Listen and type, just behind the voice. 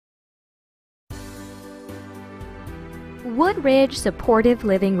Woodridge Supportive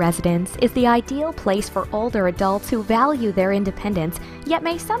Living Residence is the ideal place for older adults who value their independence, yet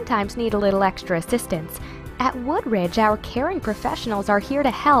may sometimes need a little extra assistance. At Woodridge, our caring professionals are here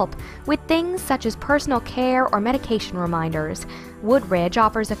to help with things such as personal care or medication reminders. Woodridge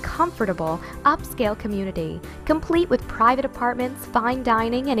offers a comfortable, upscale community, complete with private apartments, fine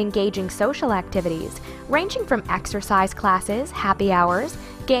dining, and engaging social activities, ranging from exercise classes, happy hours,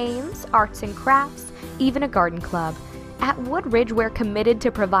 games, arts and crafts, even a garden club. At Woodridge, we're committed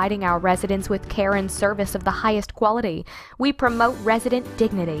to providing our residents with care and service of the highest quality. We promote resident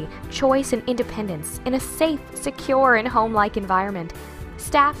dignity, choice, and independence in a safe, secure, and home-like environment.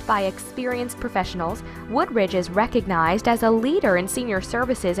 Staffed by experienced professionals, Woodridge is recognized as a leader in senior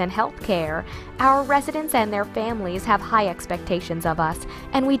services and health care. Our residents and their families have high expectations of us,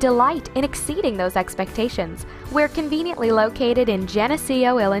 and we delight in exceeding those expectations. We're conveniently located in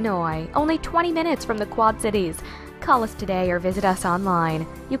Geneseo, Illinois, only 20 minutes from the Quad Cities. Call us today or visit us online.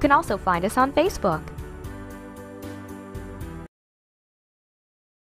 You can also find us on Facebook.